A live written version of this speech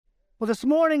Well, this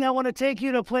morning I want to take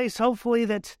you to a place hopefully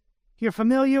that you're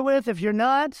familiar with. If you're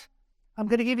not, I'm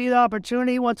going to give you the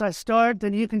opportunity. Once I start,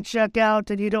 then you can check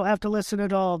out and you don't have to listen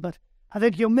at all. But I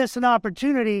think you'll miss an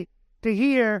opportunity to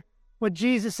hear what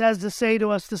Jesus has to say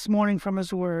to us this morning from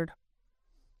his word.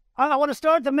 I want to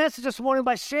start the message this morning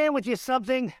by sharing with you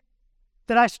something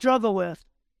that I struggle with.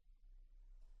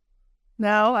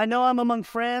 Now, I know I'm among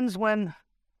friends when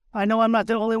I know I'm not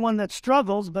the only one that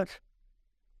struggles, but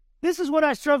this is what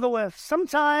I struggle with.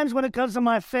 Sometimes when it comes to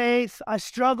my faith, I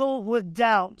struggle with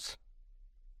doubt.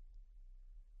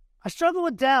 I struggle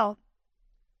with doubt.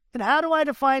 And how do I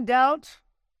define doubt?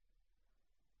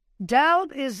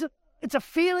 Doubt it's a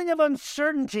feeling of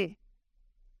uncertainty.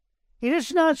 You're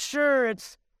just not sure.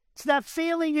 It's that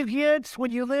feeling you get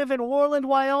when you live in Orland,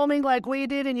 Wyoming, like we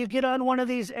did, and you get on one of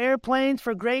these airplanes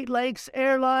for Great Lakes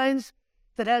Airlines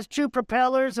that has two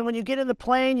propellers, and when you get in the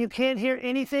plane, you can't hear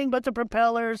anything but the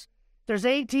propellers. There's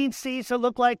 18 seats that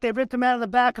look like they ripped them out of the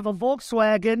back of a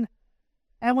Volkswagen,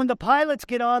 and when the pilots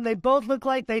get on, they both look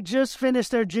like they just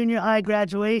finished their junior high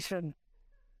graduation.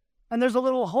 And there's a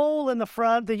little hole in the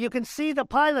front that you can see the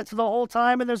pilots the whole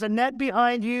time, and there's a net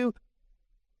behind you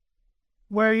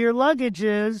where your luggage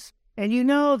is, and you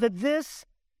know that this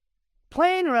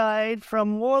plane ride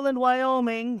from Orland,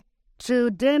 Wyoming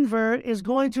to Denver is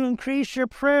going to increase your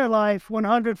prayer life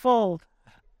 100-fold.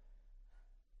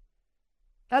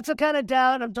 That's the kind of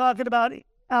doubt I'm talking about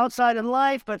outside in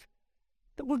life, but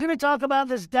we're going to talk about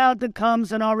this doubt that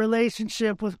comes in our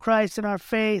relationship with Christ and our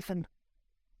faith. And,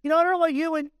 I don't know what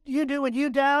you do when you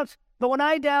doubt, but when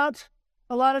I doubt,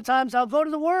 a lot of times I'll go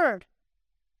to the Word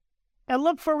and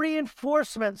look for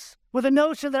reinforcements with a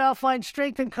notion that I'll find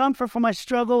strength and comfort for my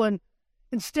struggle. And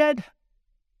instead,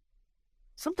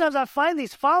 sometimes I find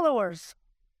these followers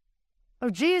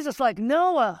of Jesus like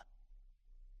Noah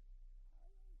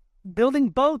building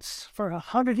boats for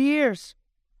 100 years.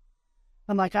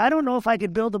 I'm like, I don't know if I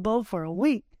could build a boat for a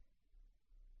week.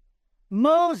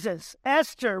 Moses,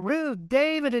 Esther, Ruth,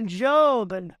 David, and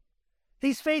Job, and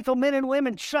these faithful men and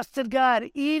women trusted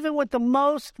God even with the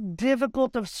most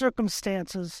difficult of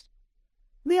circumstances.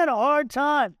 They had a hard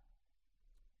time.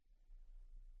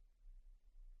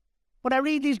 When I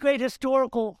read these great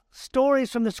historical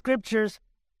stories from the scriptures,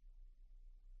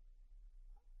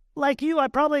 like you, I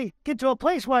probably get to a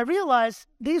place where I realize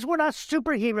these were not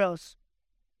superheroes.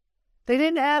 They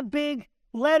didn't have big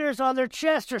letters on their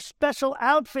chest or special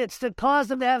outfits that caused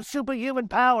them to have superhuman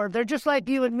power. They're just like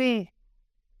you and me.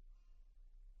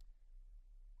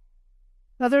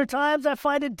 Now, there are times I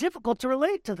find it difficult to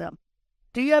relate to them.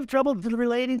 Do you have trouble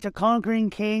relating to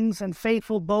conquering kings and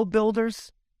faithful boat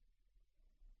builders?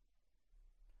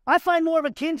 I find more of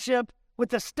a kinship with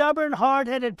the stubborn,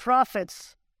 hard-headed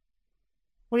prophets.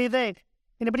 What do you think?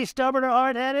 Anybody stubborn or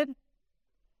hard-headed?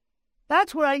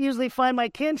 That's where I usually find my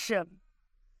kinship.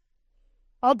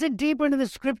 I'll dig deeper into the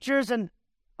scriptures and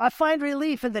I find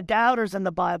relief in the doubters in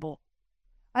the Bible.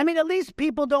 I mean, at least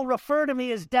people don't refer to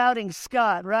me as Doubting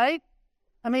Scott, right?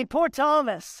 I mean, poor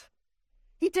Thomas.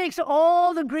 He takes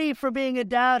all the grief for being a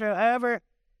doubter. However,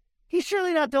 he's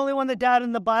surely not the only one that doubted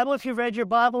in the Bible, if you've read your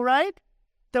Bible, right?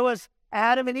 There was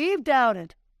Adam and Eve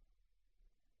doubted.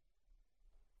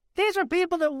 These are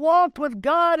people that walked with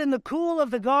God in the cool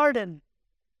of the garden.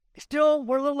 They still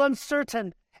were a little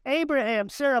uncertain. Abraham,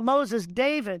 Sarah, Moses,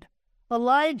 David,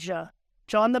 Elijah,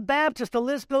 John the Baptist, the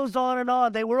list goes on and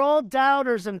on. They were all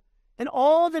doubters, and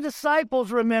all the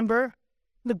disciples, remember,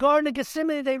 in the Garden of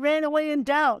Gethsemane, they ran away in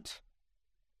doubt.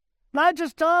 Not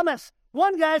just Thomas.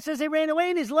 One guy says he ran away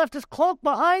and he's left his cloak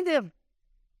behind him.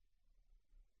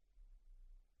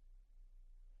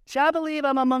 See, I believe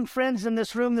I'm among friends in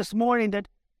this room this morning that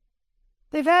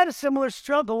they've had a similar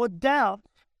struggle with doubt.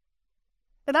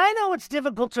 And I know it's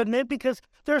difficult to admit because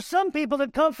there are some people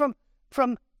that come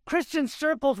from Christian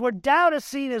circles where doubt is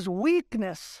seen as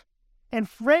weakness and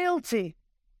frailty.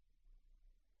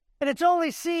 And it's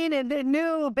only seen in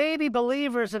new baby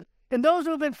believers and those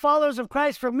who have been followers of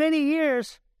Christ for many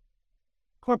years,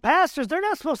 who are pastors. They're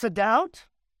not supposed to doubt.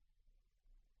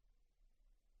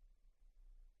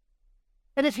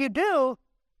 And if you do,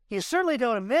 you certainly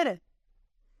don't admit it.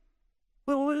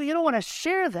 Well, you don't want to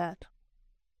share that.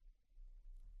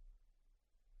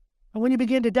 And when you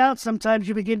begin to doubt, sometimes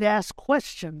you begin to ask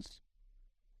questions.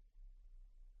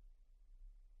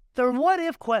 They're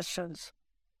what-if questions.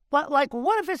 Like,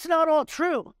 what if it's not all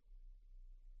true?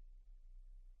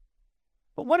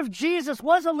 But what if Jesus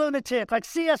was a lunatic? Like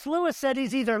C.S. Lewis said,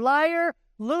 he's either liar,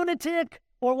 lunatic,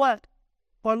 or what?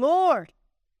 Or Lord.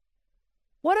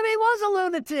 What if he was a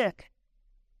lunatic?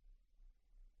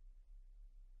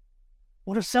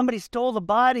 What if somebody stole the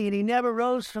body and he never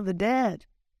rose from the dead?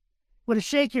 Would it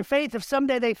shake your faith if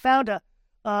someday they found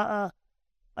a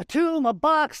tomb, a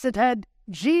box that had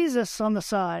Jesus on the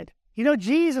side? You know,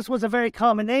 Jesus was a very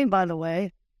common name, by the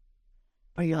way.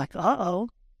 But you're like, uh-oh.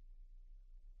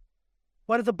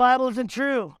 What if the Bible isn't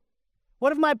true?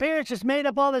 What if my parents just made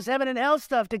up all this heaven and hell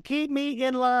stuff to keep me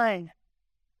in line?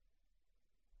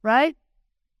 Right?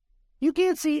 You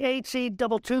can't see H-E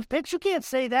double toothpicks. You can't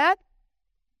say that.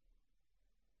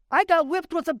 I got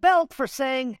whipped with a belt for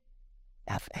saying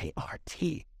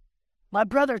F-A-R-T. My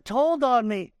brother told on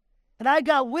me, and I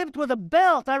got whipped with a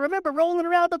belt. I remember rolling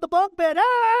around on the bunk bed.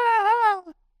 Ah!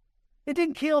 It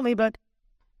didn't kill me, but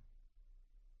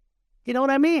you know what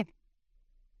I mean?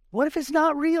 What if it's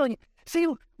not real? See,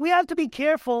 we have to be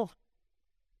careful.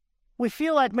 We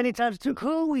feel like many times too,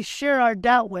 who we share our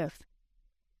doubt with.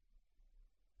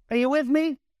 Are you with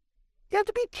me? You have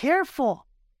to be careful,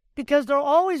 because there'll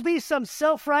always be some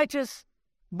self-righteous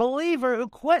believer who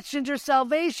questions your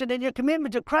salvation and your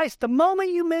commitment to Christ the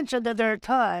moment you mention that there are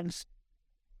times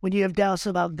when you have doubts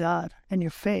about God and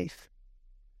your faith.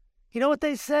 You know what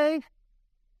they say?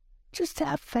 Just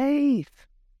have faith.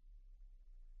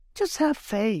 Just have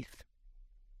faith.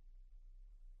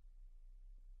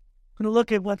 I'm going to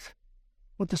look at what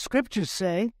the scriptures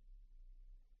say.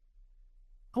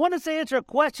 I want us to answer a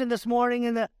question this morning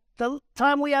in the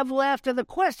time we have left, and the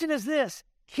question is this: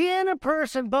 can a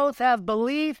person both have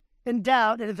belief and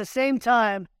doubt and at the same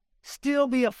time still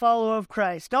be a follower of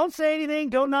Christ? Don't say anything.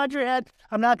 Don't nod your head.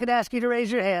 I'm not going to ask you to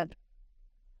raise your hand.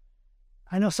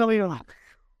 I know some of you are like,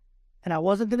 and I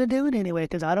wasn't going to do it anyway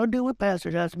because I don't do what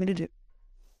pastors ask me to do.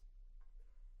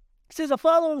 It says a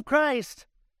follower of Christ,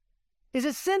 is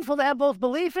it sinful to have both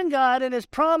belief in God and His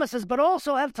promises, but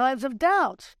also have times of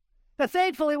doubt? Now,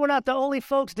 thankfully, we're not the only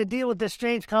folks to deal with this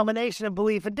strange combination of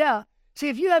belief and doubt. See,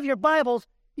 if you have your Bibles,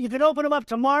 you can open them up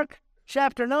to Mark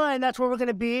chapter 9. That's where we're going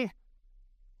to be.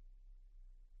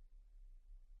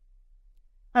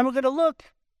 And we're going to look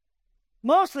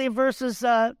mostly at verses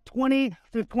 20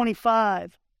 through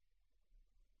 25.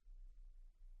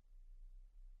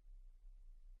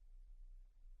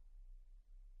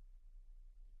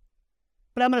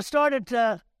 But I'm going to start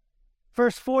at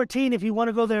verse 14 if you want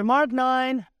to go there. Mark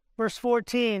 9, verse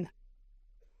 14. It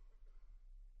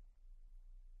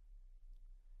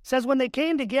says, when they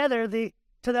came together to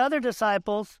the other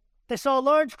disciples, they saw a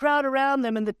large crowd around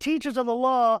them, and the teachers of the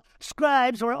law,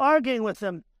 scribes, were arguing with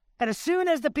them. And as soon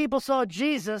as the people saw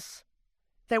Jesus,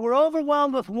 they were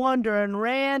overwhelmed with wonder and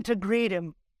ran to greet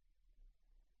Him.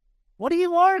 What are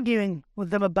you arguing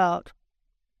with them about?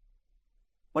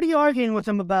 What are you arguing with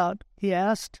them about? He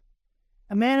asked.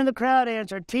 A man in the crowd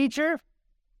answered, Teacher,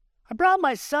 I brought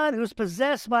my son who's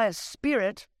possessed by a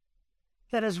spirit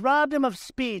that has robbed him of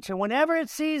speech, and whenever it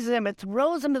sees him, it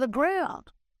throws him to the ground.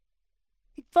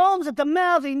 He foams at the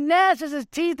mouth, he gnashes his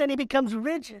teeth, and he becomes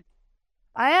rigid.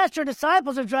 I asked your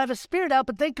disciples to drive the spirit out,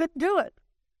 but they couldn't do it.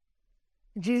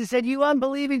 And Jesus said, You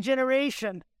unbelieving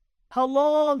generation, how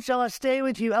long shall I stay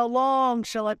with you? How long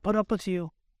shall I put up with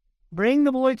you? Bring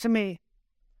the boy to me.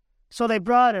 So they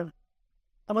brought him.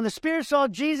 And when the spirit saw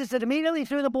Jesus, it immediately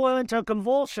threw the boy into a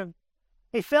convulsion.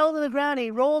 He fell to the ground, and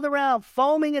he rolled around,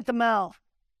 foaming at the mouth.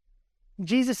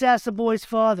 Jesus asked the boy's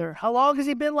father, How long has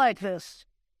he been like this?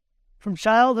 From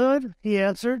childhood, he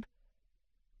answered.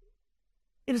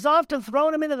 It has often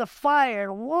thrown him into the fire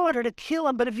and water to kill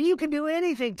him, but if you can do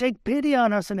anything, take pity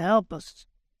on us and help us.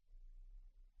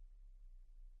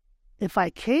 If I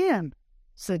can,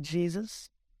 said Jesus,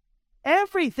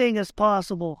 everything is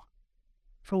possible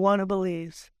for one who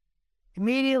believes.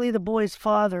 Immediately the boy's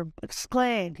father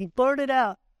exclaimed, he blurted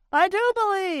out, I do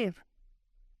believe.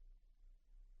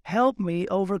 Help me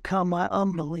overcome my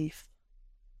unbelief.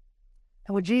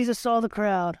 And when Jesus saw the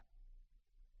crowd,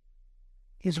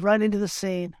 he was right into the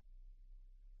scene.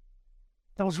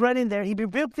 I was running there. He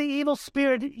rebuked the evil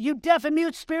spirit. You deaf and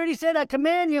mute spirit, he said, I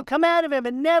command you, come out of him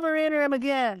and never enter him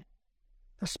again.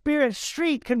 The spirit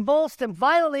shrieked, convulsed him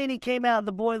violently, and he came out.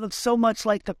 The boy looked so much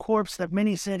like the corpse that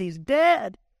many said he's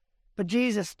dead. But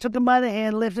Jesus took him by the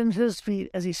hand, lifted him to his feet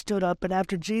as he stood up. And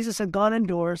after Jesus had gone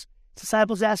indoors, his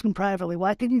disciples asked him privately,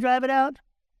 Why couldn't you drive it out?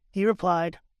 He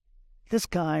replied, This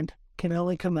kind can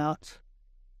only come out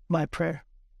by prayer.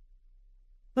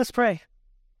 Let's pray.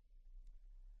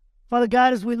 Father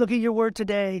God, as we look at your word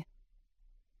today,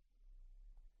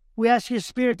 we ask your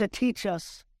Spirit to teach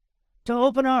us, to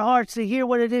open our hearts to hear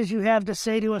what it is you have to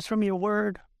say to us from your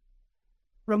word.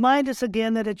 Remind us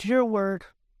again that it's your word.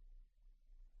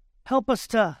 Help us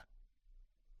to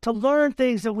learn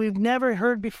things that we've never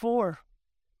heard before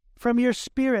from your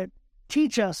Spirit.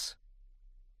 Teach us.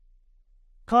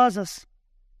 Cause us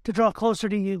to draw closer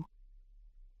to you.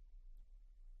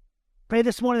 Pray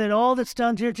this morning that all that's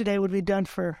done here today would be done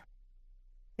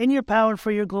in your power and for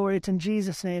your glory. It's in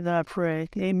Jesus' name that I pray.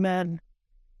 Amen.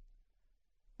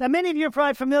 Now, many of you are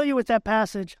probably familiar with that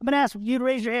passage. I'm going to ask you to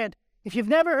raise your hand. If you've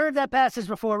never heard that passage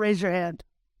before, raise your hand.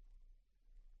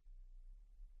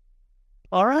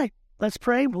 All right, let's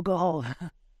pray. We'll go home.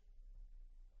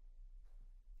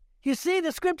 You see,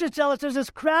 the scriptures tell us there's this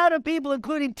crowd of people,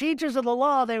 including teachers of the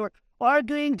law. They were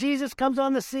arguing. Jesus comes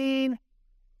on the scene.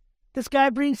 This guy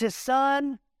brings his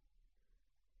son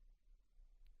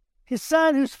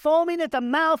who's foaming at the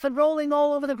mouth and rolling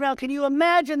all over the ground. Can you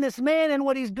imagine this man and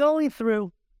what he's going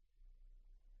through?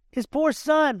 His poor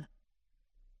son.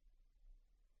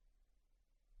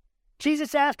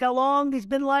 Jesus asks how long he's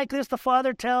been like this. The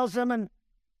father tells him, and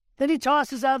then he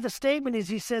tosses out the statement as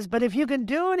he says, but if you can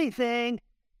do anything,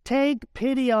 take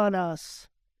pity on us.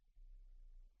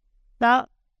 Now,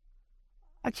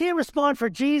 I can't respond for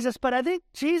Jesus, but I think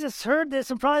Jesus heard this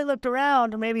and probably looked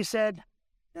around and maybe said,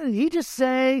 did he just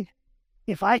say,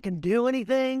 if I can do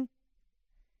anything?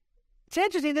 It's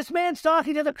interesting. This man's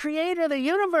talking to the creator of the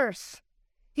universe.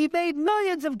 He made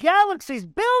millions of galaxies,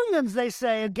 billions, they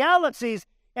say, of galaxies.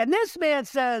 And this man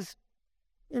says,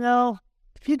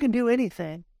 if you can do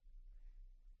anything,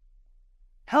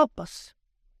 help us.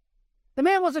 The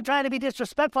man wasn't trying to be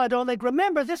disrespectful, I don't think.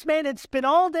 Remember, this man had spent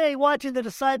all day watching the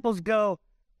disciples go,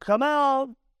 come out.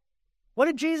 What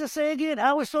did Jesus say again?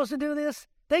 How are we supposed to do this?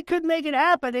 They couldn't make it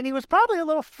happen, and he was probably a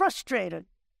little frustrated.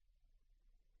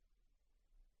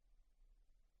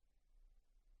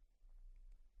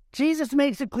 Jesus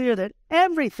makes it clear that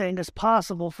everything is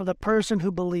possible for the person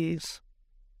who believes.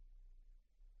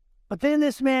 But then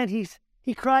this man,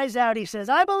 he cries out, he says,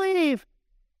 I believe.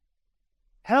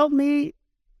 Help me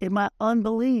in my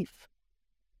unbelief.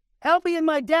 Help me in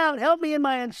my doubt. Help me in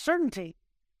my uncertainty.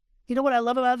 You know what I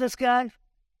love about this guy?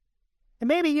 And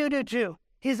maybe you do too.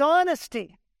 His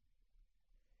honesty.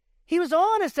 He was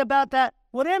honest about that,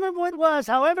 whatever it was,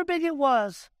 however big it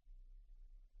was.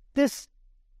 This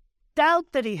doubt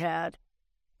that he had.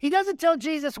 He doesn't tell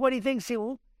Jesus what he thinks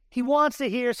he wants to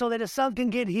hear so that his son can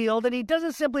get healed. And he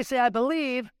doesn't simply say, I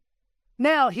believe.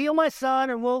 Now heal my son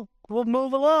and we'll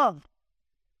move along.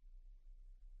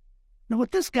 Now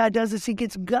what this guy does is he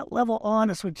gets gut level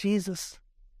honest with Jesus.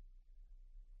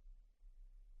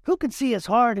 Who could see his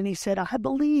heart? And he said, I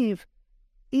believe,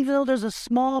 even though there's a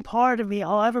small part of me,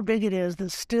 however big it is, that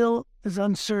still is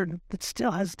uncertain, that still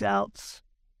has doubts.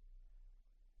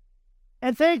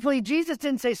 And thankfully, Jesus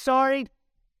didn't say, sorry,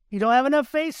 you don't have enough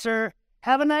faith, sir.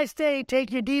 Have a nice day.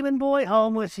 Take your demon boy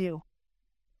home with you.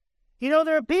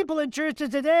 There are people in churches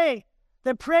today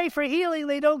that pray for healing.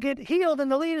 They don't get healed.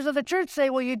 And the leaders of the church say,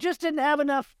 well, you just didn't have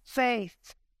enough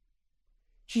faith.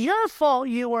 It's your fault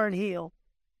you weren't healed.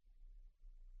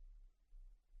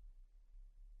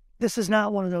 This is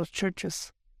not one of those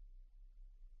churches.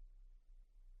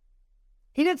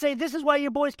 He didn't say, this is why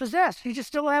your boy's possessed. You just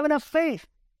still don't have enough faith.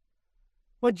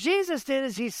 What Jesus did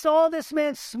is he saw this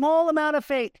man's small amount of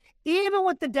faith, even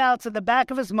with the doubts in the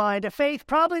back of his mind, a faith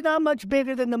probably not much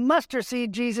bigger than the mustard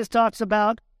seed Jesus talks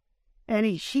about, and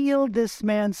he healed this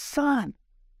man's son.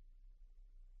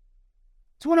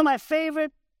 It's one of my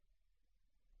favorite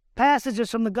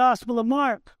passages from the Gospel of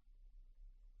Mark.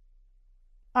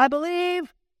 I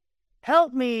believe,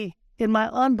 help me in my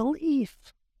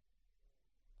unbelief.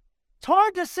 It's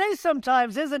hard to say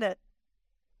sometimes, isn't it?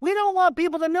 We don't want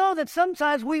people to know that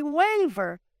sometimes we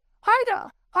waver.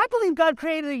 I believe God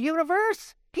created the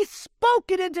universe. He spoke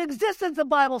it into existence, the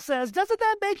Bible says. Doesn't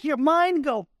that make your mind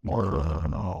go,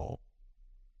 no?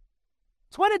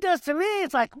 It's what it does to me.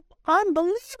 It's like,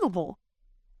 unbelievable.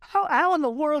 How in the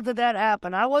world did that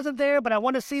happen? I wasn't there, but I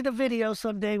want to see the video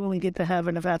someday when we get to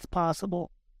heaven, if that's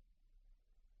possible.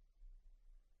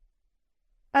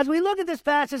 As we look at this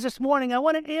passage this morning, I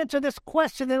want to answer this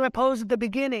question that I posed at the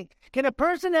beginning. Can a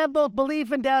person have both belief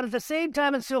and doubt at the same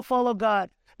time and still follow God?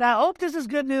 Now, I hope this is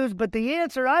good news, but the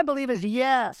answer, I believe, is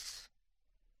yes.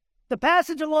 The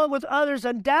passage, along with others,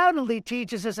 undoubtedly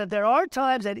teaches us that there are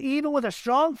times that even with a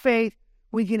strong faith,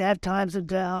 we can have times of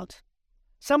doubt.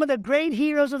 Some of the great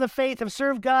heroes of the faith have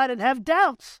served God and have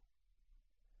doubts.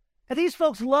 And these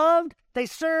folks loved, they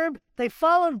served, they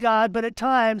followed God, but at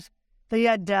times they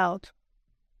had doubt.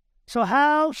 So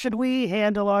how should we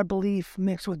handle our belief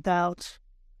mixed with doubts?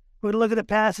 We're going to look at the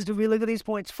passage and we look at these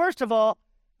points. First of all,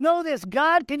 know this: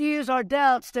 God can use our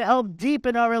doubts to help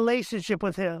deepen our relationship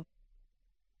with Him.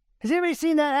 Has anybody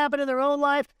seen that happen in their own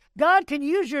life? God can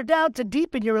use your doubt to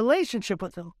deepen your relationship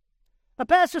with Him. A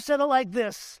pastor said it like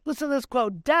this. Listen to this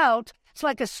quote: doubt is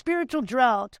like a spiritual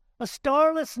drought, a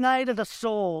starless night of the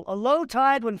soul, a low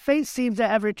tide when faith seems to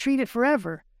have retreated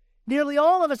forever. Nearly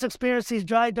all of us experience these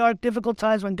dry, dark, difficult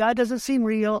times when God doesn't seem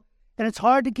real, and it's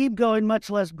hard to keep going, much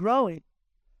less growing.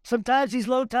 Sometimes these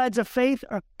low tides of faith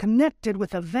are connected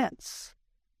with events.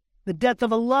 The death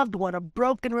of a loved one, a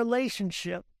broken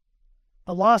relationship,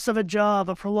 a loss of a job,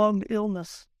 a prolonged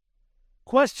illness,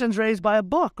 questions raised by a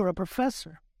book or a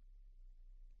professor.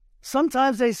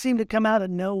 Sometimes they seem to come out of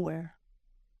nowhere.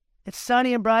 It's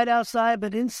sunny and bright outside,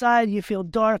 but inside you feel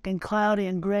dark and cloudy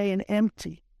and gray and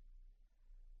empty.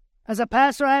 As a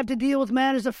pastor, I have to deal with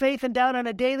matters of faith and doubt on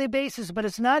a daily basis, but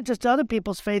it's not just other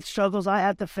people's faith struggles I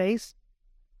have to face.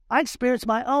 I experience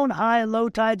my own high and low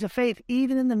tides of faith,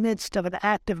 even in the midst of an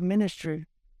active ministry.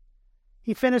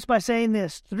 He finished by saying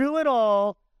this: through it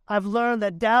all, I've learned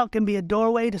that doubt can be a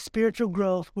doorway to spiritual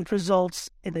growth, which results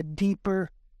in a deeper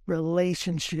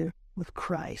relationship with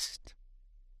Christ.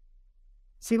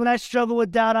 See, when I struggle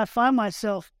with doubt, I find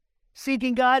myself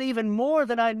seeking God even more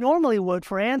than I normally would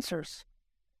for answers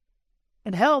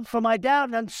and help for my doubt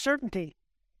and uncertainty.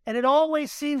 And it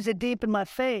always seems to deepen my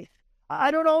faith.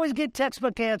 I don't always get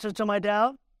textbook answers to my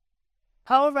doubt.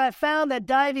 However, I found that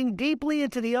diving deeply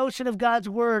into the ocean of God's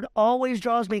Word always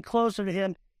draws me closer to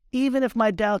Him, even if my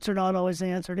doubts are not always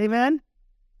answered. Amen?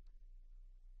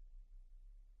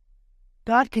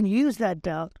 God can use that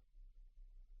doubt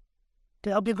to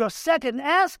help you grow. Second,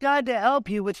 ask God to help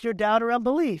you with your doubt or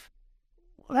unbelief.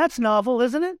 Well, that's novel,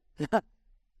 isn't it?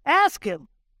 Ask Him.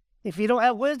 If you don't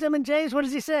have wisdom in James, what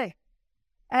does he say?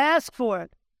 Ask for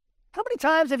it. How many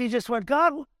times have you just went,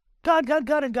 God, and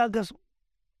God goes,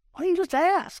 why don't you just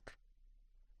ask?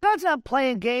 God's not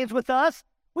playing games with us.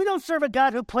 We don't serve a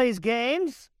God who plays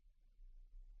games.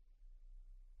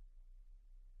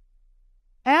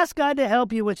 Ask God to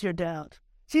help you with your doubt.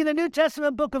 See, in the New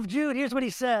Testament book of Jude, here's what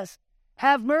he says: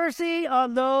 have mercy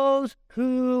on those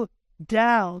who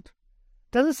doubt.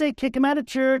 It doesn't say kick them out of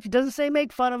church. It doesn't say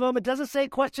make fun of them. It doesn't say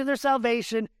question their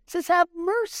salvation. It says have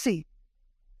mercy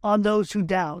on those who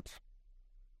doubt.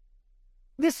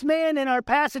 This man in our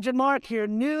passage in Mark here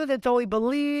knew that though he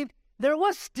believed, there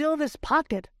was still this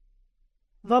pocket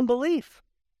of unbelief.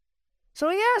 So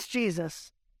he asked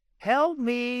Jesus, help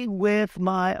me with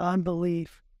my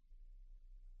unbelief.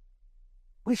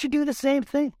 We should do the same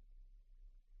thing.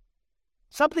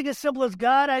 Something as simple as,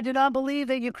 God, I do not believe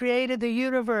that you created the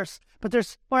universe,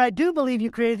 or I do believe you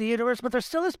created the universe, but there's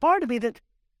still this part of me that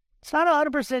it's not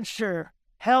 100% sure.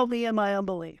 Help me in my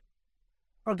unbelief.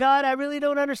 Or, God, I really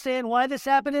don't understand why this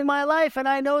happened in my life, and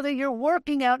I know that you're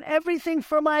working out everything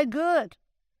for my good.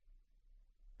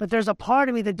 But there's a part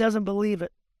of me that doesn't believe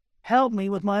it. Help me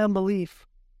with my unbelief.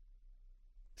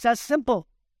 It's that simple.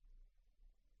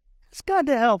 Ask God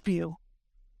to help you.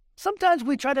 Sometimes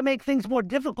we try to make things more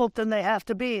difficult than they have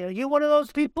to be. Are you one of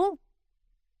those people?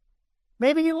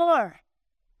 Maybe you are.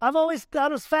 I've always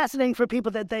thought it was fascinating for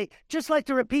people that they just like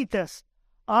to repeat this.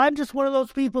 I'm just one of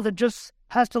those people that just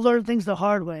has to learn things the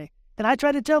hard way. And I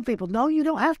try to tell people, no, you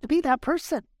don't have to be that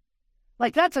person.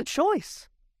 Like, that's a choice.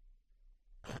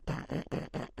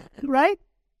 Right?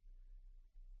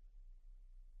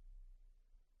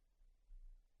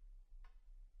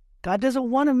 God doesn't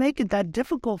want to make it that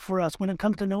difficult for us when it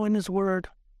comes to knowing His Word.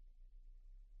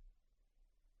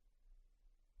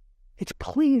 It's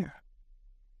clear.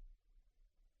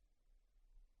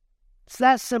 It's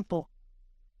that simple.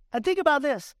 And think about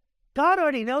this. God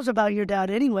already knows about your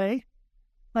doubt anyway.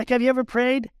 Like, have you ever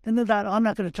prayed and then thought, I'm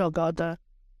not going to tell God that?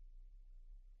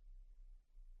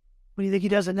 What do you think He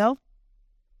doesn't know?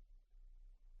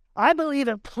 I believe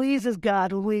it pleases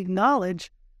God when we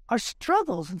acknowledge our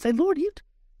struggles and say, Lord,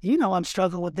 you know I'm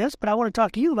struggling with this, but I want to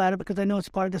talk to you about it because I know it's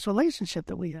part of this relationship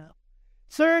that we have.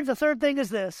 The third thing is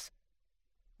this.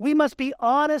 We must be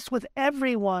honest with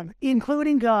everyone,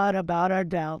 including God, about our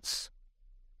doubts.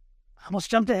 I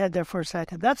almost jumped ahead there for a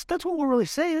second. That's what we're really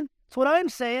saying. That's what I'm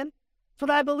saying. That's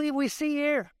what I believe we see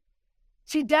here.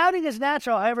 See, doubting is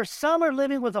natural. However, some are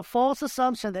living with a false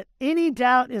assumption that any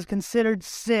doubt is considered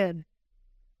sin.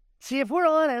 See, if we're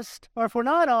honest, or if we're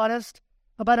not honest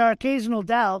about our occasional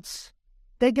doubts,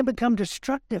 they can become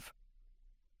destructive.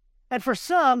 And for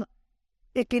some,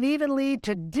 it can even lead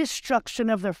to destruction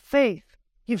of their faith.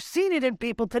 You've seen it in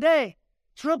people today.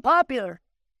 It's real popular.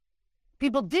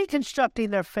 People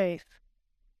deconstructing their faith.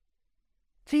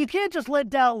 So you can't just let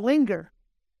doubt linger.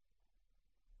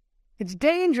 It's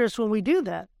dangerous when we do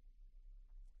that.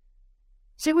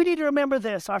 See, we need to remember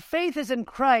this. Our faith is in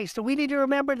Christ, and we need to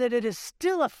remember that it is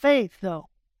still a faith, though,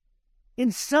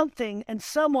 in something and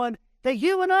someone that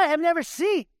you and I have never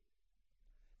seen.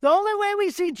 The only way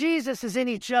we see Jesus is in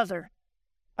each other.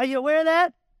 Are you aware of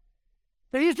that?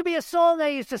 There used to be a song I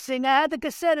used to sing. I had the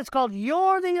cassette. It's called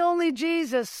You're the Only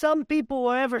Jesus Some People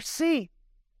Will Ever See.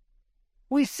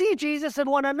 We see Jesus in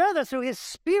one another through his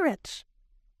Spirit.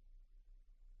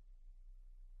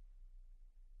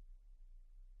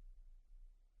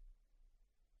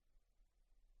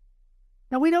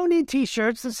 Now, we don't need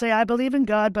T-shirts that say, I believe in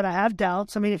God, but I have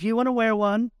doubts. I mean, if you want to wear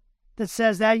one that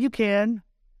says that, you can.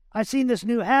 I've seen this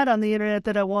new hat on the internet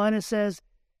that I want. It says,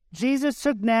 Jesus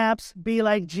took naps, be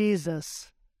like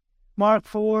Jesus. Mark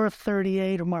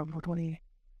 4:38 or Mark 4:28.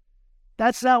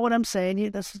 That's not what I'm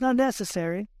saying. This is not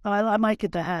necessary. I might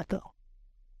get the hat, though.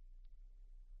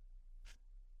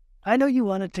 I know you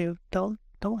wanted to. Don't.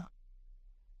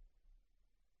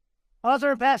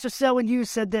 Author and pastor Selwyn Hughes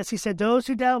said this. He said, those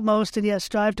who doubt most and yet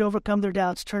strive to overcome their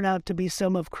doubts turn out to be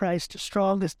some of Christ's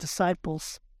strongest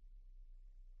disciples.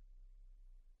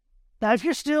 Now, if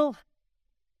you're still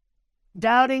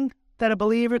doubting that a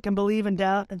believer can believe in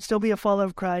doubt and still be a follower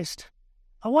of Christ,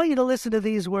 I want you to listen to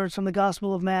these words from the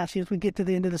Gospel of Matthew as we get to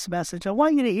the end of this message. I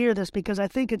want you to hear this because I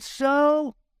think it's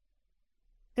so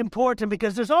important,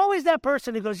 because there's always that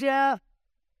person who goes, yeah,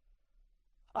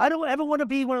 I don't ever want to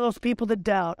be one of those people that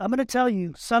doubt. I'm going to tell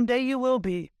you, someday you will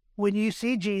be when you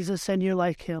see Jesus and you're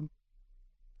like him.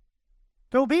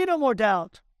 There will be no more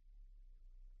doubt.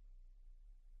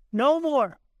 No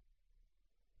more.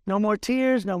 No more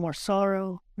tears, no more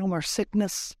sorrow, no more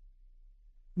sickness,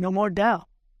 no more doubt.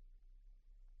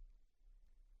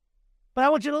 But I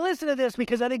want you to listen to this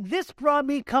because I think this brought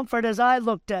me comfort as I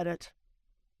looked at it.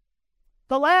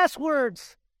 The last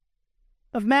words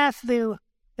of Matthew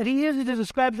that he uses to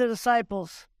describe the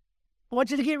disciples. I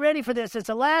want you to get ready for this. It's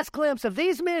a last glimpse of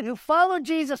these men who followed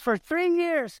Jesus for 3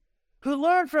 years, who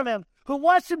learned from him, who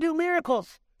watched him do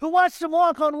miracles, who watched him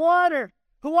walk on water,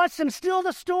 who watched him still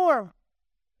the storm,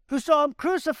 who saw him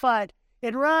crucified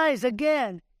and rise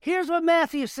again. Here's what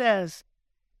Matthew says.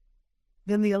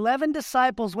 Then the 11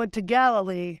 disciples went to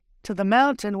Galilee, to the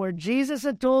mountain where Jesus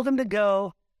had told them to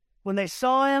go. When they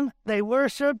saw him, they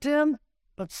worshipped him,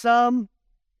 but some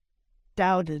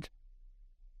doubted.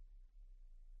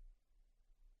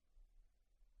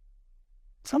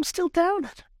 Some still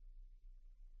doubted.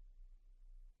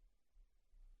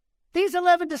 These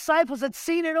 11 disciples had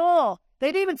seen it all.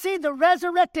 They'd even seen the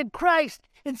resurrected Christ,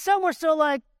 and some were still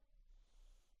like,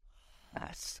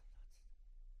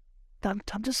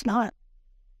 I'm just not.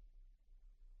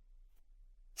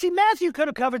 See, Matthew could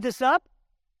have covered this up.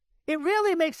 It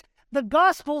really makes the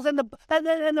Gospels and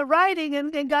the writing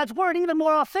in God's Word even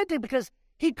more authentic, because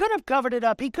he could have covered it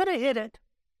up. He could have hid it.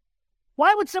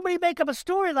 Why would somebody make up a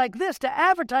story like this to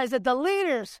advertise that the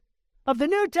leaders of the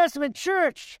New Testament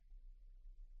church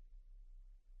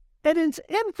in its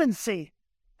infancy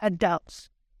had doubts?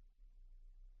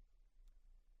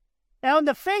 Now, in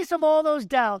the face of all those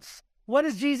doubts, what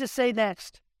does Jesus say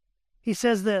next? He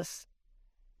says this.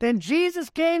 Then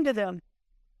Jesus came to them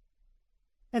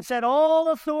and said,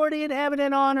 all authority in heaven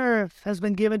and on earth has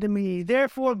been given to me.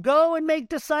 Therefore, go and make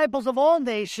disciples of all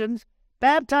nations,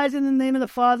 baptizing in the name of the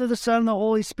Father, the Son, and the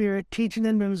Holy Spirit, teaching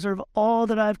them to observe all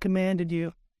that I've commanded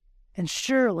you. And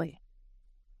surely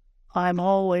I'm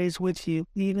always with you,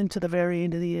 even to the very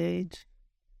end of the age.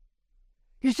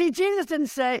 You see, Jesus didn't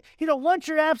say, once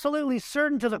you're absolutely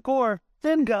certain to the core,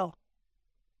 then go.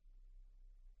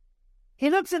 He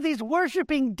looks at these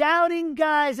worshiping, doubting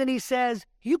guys and he says,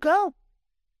 you go.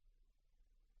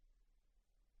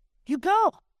 You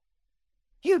go.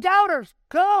 You doubters,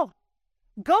 go.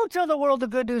 Go tell the world the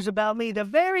good news about me, the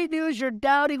very news you're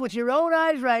doubting with your own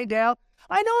eyes right now.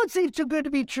 I know it seems too good to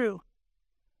be true,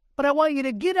 but I want you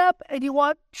to get up and I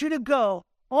want you to go.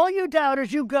 All you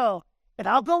doubters, you go, and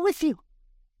I'll go with you.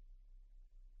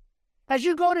 As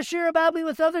you go to share about me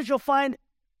with others, you'll find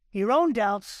your own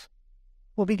doubts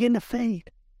will begin to fade.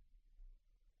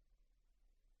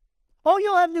 Oh,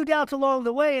 you'll have new doubts along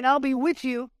the way, and I'll be with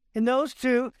you in those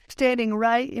two, standing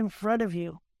right in front of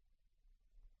you.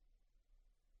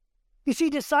 You see,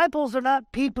 disciples are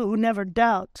not people who never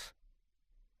doubt.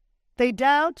 They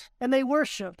doubt and they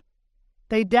worship.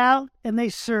 They doubt and they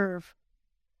serve.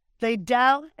 They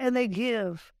doubt and they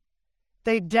give.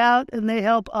 They doubt and they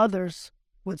help others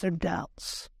with their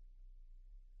doubts.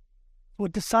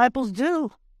 What disciples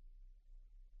do.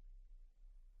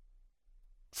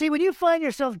 See, when you find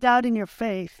yourself doubting your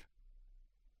faith,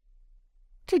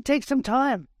 take some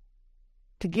time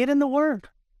to get in the Word.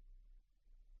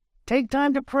 Take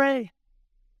time to pray.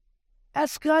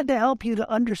 Ask God to help you to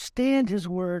understand His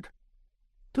Word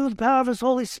through the power of His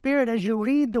Holy Spirit as you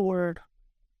read the Word.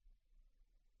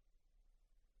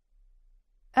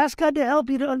 Ask God to help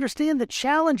you to understand the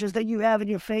challenges that you have in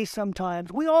your faith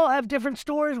sometimes. We all have different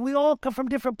stories. We all come from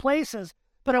different places.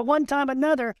 But at one time or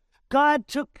another, God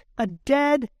took a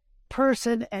dead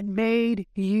person and made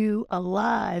you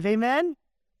alive. Amen?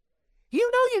 You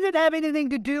know you didn't have anything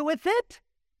to do with it.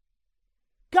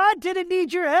 God didn't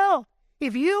need your help.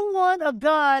 If you want a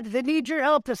God that needs your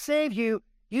help to save you,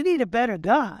 you need a better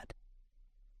God.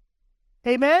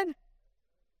 Amen?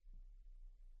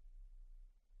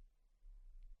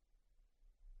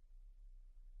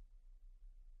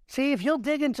 See, if you'll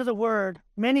dig into the Word,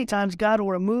 many times God will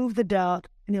remove the doubt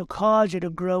and He'll cause you to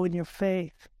grow in your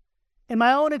faith. In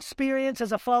my own experience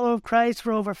as a follower of Christ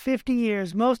for over 50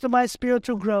 years, most of my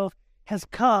spiritual growth has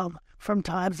come from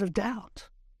times of doubt.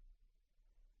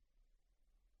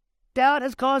 Doubt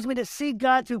has caused me to seek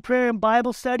God through prayer and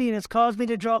Bible study, and has caused me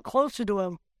to draw closer to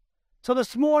Him. So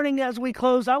this morning as we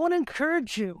close, I want to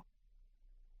encourage you.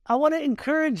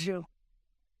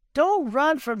 Don't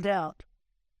run from doubt.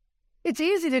 It's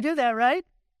easy to do that, right?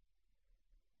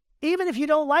 Even if you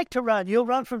don't like to run, you'll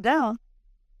run from doubt.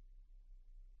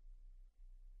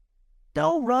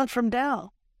 Don't run from doubt.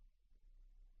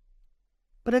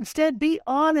 But instead, be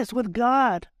honest with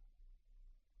God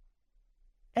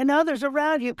and others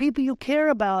around you, people you care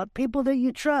about, people that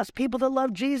you trust, people that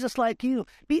love Jesus like you.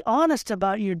 Be honest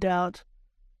about your doubt.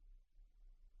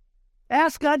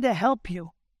 Ask God to help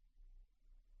you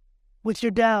with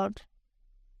your doubt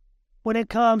when it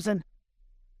comes. And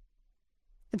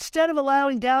instead of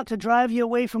allowing doubt to drive you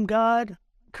away from God, I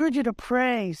encourage you to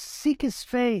pray, seek His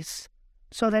face,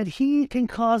 so that He can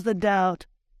cause the doubt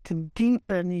to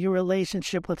deepen your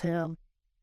relationship with Him.